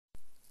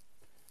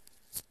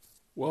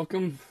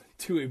Welcome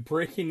to a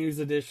breaking news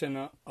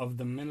edition of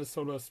the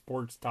Minnesota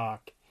Sports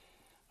Talk.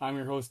 I'm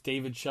your host,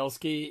 David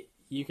Shelsky.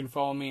 You can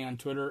follow me on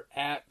Twitter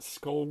at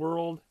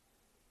Skullworld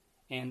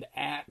and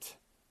at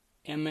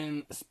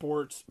MN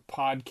Sports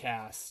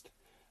Podcast.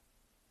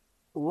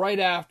 Right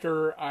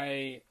after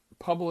I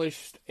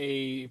published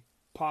a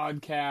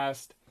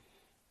podcast,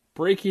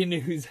 breaking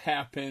news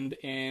happened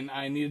and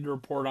I needed to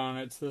report on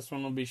it, so this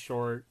one will be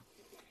short.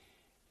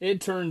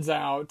 It turns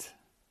out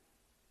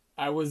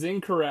I was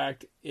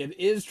incorrect. It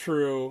is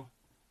true,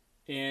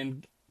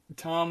 and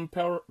Tom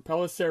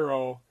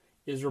Pelissero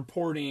is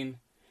reporting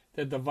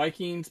that the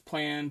Vikings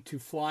plan to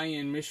fly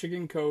in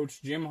Michigan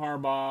coach Jim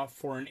Harbaugh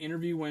for an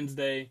interview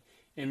Wednesday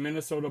in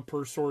Minnesota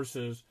per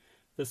sources.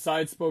 The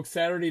side spoke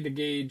Saturday to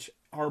gauge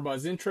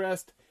Harbaugh's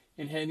interest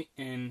in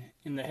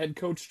the head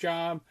coach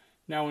job.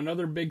 Now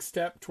another big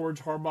step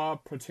towards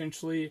Harbaugh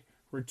potentially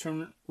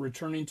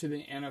returning to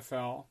the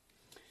NFL.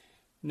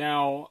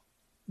 Now,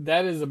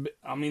 that's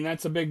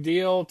a big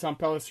deal. Tom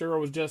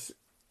Pelissero was just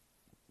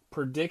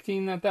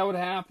predicting that would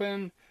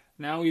happen.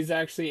 Now he's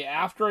actually,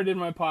 after I did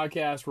my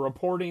podcast,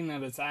 reporting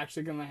that it's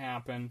actually going to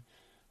happen.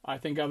 I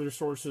think other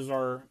sources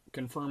are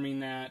confirming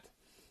that.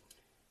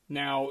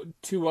 Now,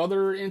 two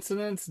other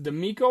incidents.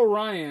 DeMeco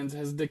Ryans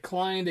has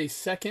declined a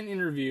second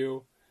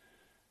interview.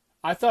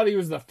 I thought he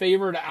was the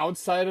favorite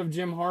outside of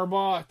Jim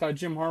Harbaugh. I thought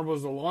Jim Harbaugh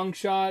was a long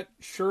shot.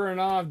 Sure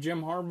enough,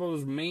 Jim Harbaugh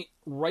was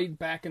right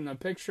back in the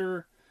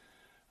picture.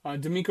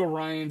 DeMeco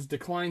Ryans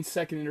declined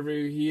second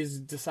interview. He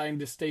is deciding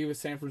to stay with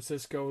San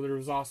Francisco. There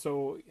was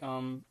also,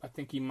 I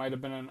think he might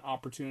have been an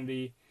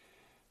opportunity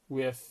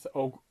with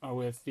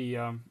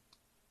the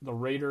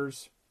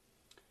Raiders.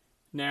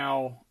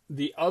 Now,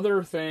 the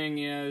other thing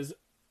is,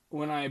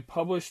 when I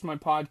published my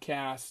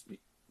podcast,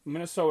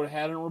 Minnesota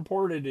hadn't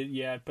reported it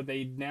yet, but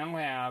they now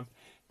have.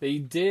 They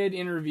did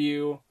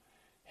interview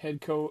head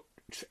coach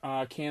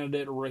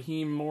candidate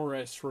Raheem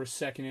Morris for a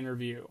second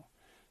interview.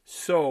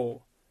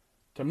 So,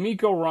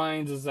 DeMeco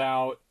Ryans is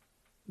out.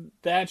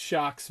 That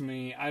shocks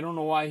me. I don't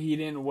know why he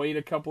didn't wait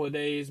a couple of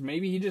days.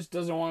 Maybe he just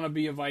doesn't want to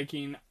be a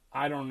Viking.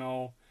 I don't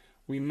know.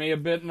 We may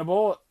have bitten a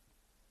bullet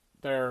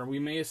there. We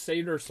may have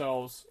saved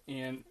ourselves,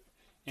 and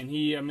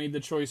he made the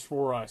choice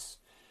for us.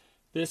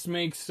 This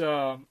makes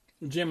Jim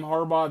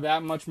Harbaugh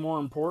that much more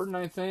important,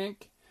 I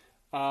think.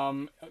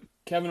 Kevin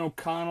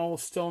O'Connell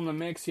still in the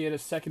mix. He had a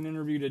second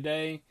interview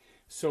today.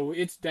 So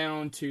it's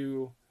down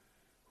to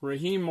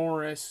Raheem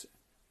Morris,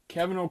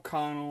 Kevin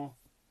O'Connell,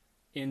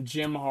 and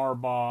Jim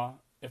Harbaugh.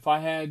 If I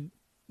had,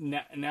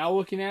 now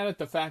looking at it,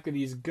 the fact that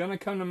he's going to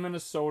come to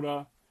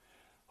Minnesota,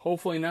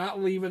 hopefully not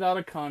leave without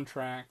a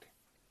contract,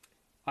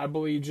 I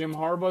believe Jim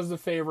Harbaugh's the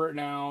favorite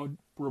now,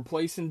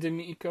 replacing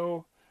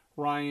DeMeco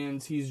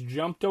Ryans. He's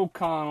jumped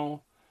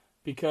O'Connell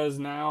because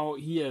now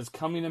he is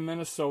coming to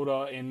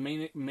Minnesota, and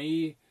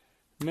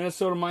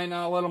Minnesota might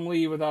not let him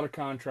leave without a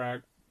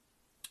contract.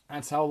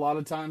 That's how a lot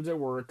of times it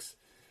works.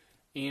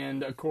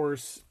 And, of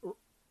course,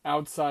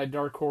 outside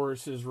dark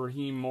horse is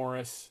Raheem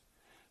Morris.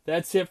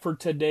 That's it for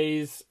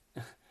today's.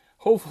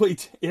 Hopefully,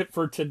 it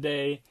for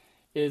today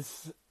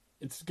is.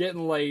 It's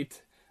getting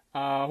late.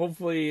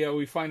 Hopefully,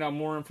 we find out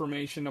more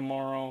information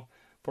tomorrow.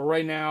 But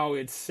right now,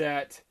 it's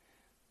set.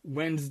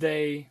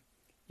 Wednesday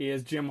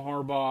is Jim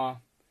Harbaugh.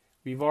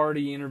 We've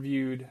already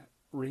interviewed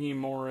Raheem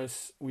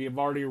Morris. We have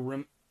already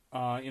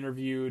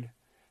interviewed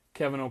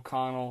Kevin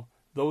O'Connell.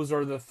 Those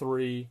are the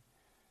three.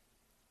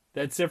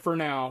 That's it for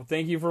now.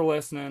 Thank you for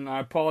listening. I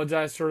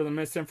apologize for the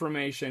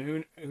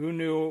misinformation. Who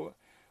knew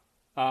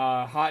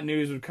hot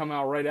news would come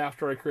out right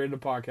after I created the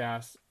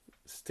podcast?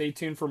 Stay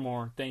tuned for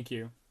more. Thank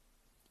you,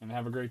 and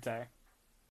have a great day.